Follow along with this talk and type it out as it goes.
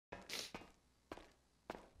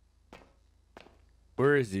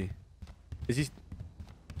Where is he? Is he?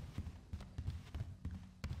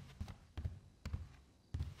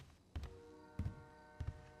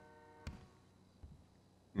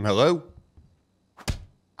 Hello?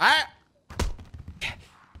 Yeah.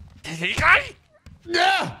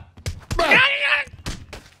 Yeah!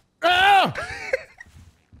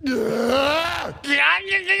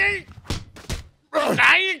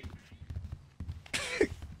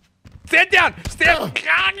 Stand down! Stand.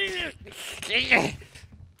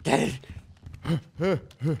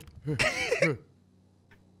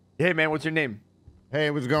 Hey man, what's your name? Hey,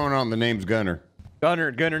 what's going on? The name's Gunner.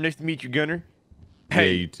 Gunner. Nice to meet you, Gunner. Yeah,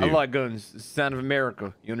 Hey, you too. I like guns. It's the sound of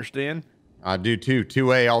America. You understand? I do too.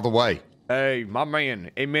 2A all the way. Hey, my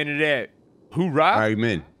man. Amen to that. Hoorah!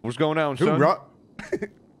 Amen. What's going on, son? Hoorah.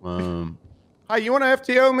 Hey, you want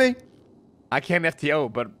to FTO me? I can't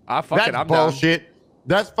FTO, but I'm down. Bullshit.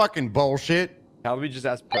 That's fucking bullshit. Now, let me just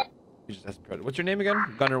ask Pred. What's your name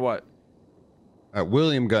again? Gunner what?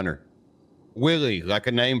 William Gunner. Willie, like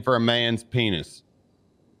a name for a man's penis.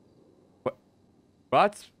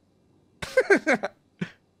 What?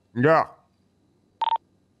 Yeah.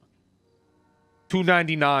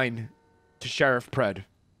 $2.99 to Sheriff Pred.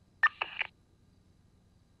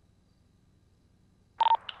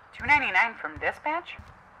 $2.99 from dispatch?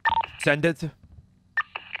 Send it.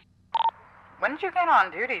 When did you get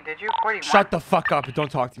on duty? Did you 41? Shut the fuck up and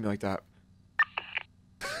don't talk to me like that.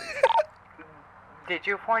 Did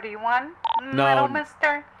you 41, No. little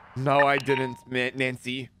mister? No, I didn't,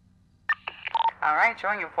 Nancy. All right,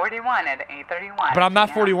 showing you 41 at 8:31. But I'm not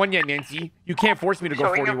PM. 41 yet, Nancy. You can't force me to go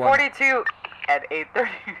Showing 41. you 42 at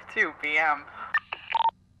 8:32 p.m.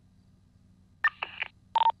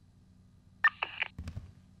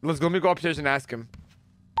 Let me go upstairs and ask him.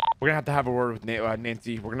 We're gonna have to have a word with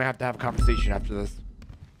Nancy. We're gonna have to have a conversation after this.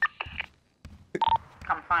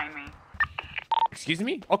 Come find me. Excuse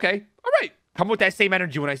me? Okay. All right. Come with that same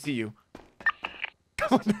energy when I see you.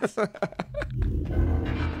 What the fuck?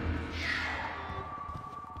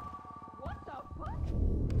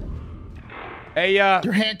 Hey,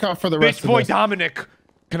 You're handcuffed for the rest bitch of boy this. Dominic.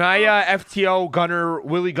 Can I FTO Gunner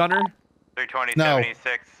Willie Gunner?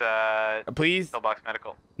 320-76, please? Pillbox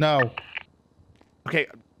Medical. No. Okay,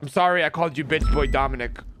 I'm sorry I called you bitch boy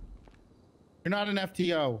Dominic. You're not an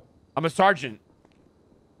FTO. I'm a sergeant.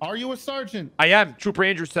 Are you a sergeant? I am. Trooper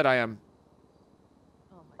Andrew said I am.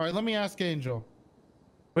 All right, let me ask Angel.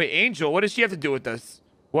 Wait, Angel, what does she have to do with this?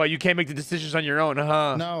 What, you can't make the decisions on your own,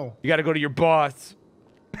 huh? No. You gotta go to your boss.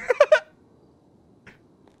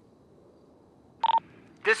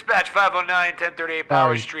 Dispatch 509, 1038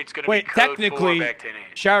 Power Street's gonna Wait, be code technically, 4 back 10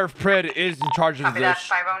 Sheriff Pred is in charge of Copy the that,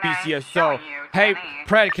 509, BCSO. showing you Hey, 10-8.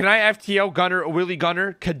 Pred, can I FTO Gunner Willie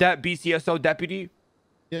Gunner, Cadet BCSO Deputy?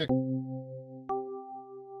 Yeah.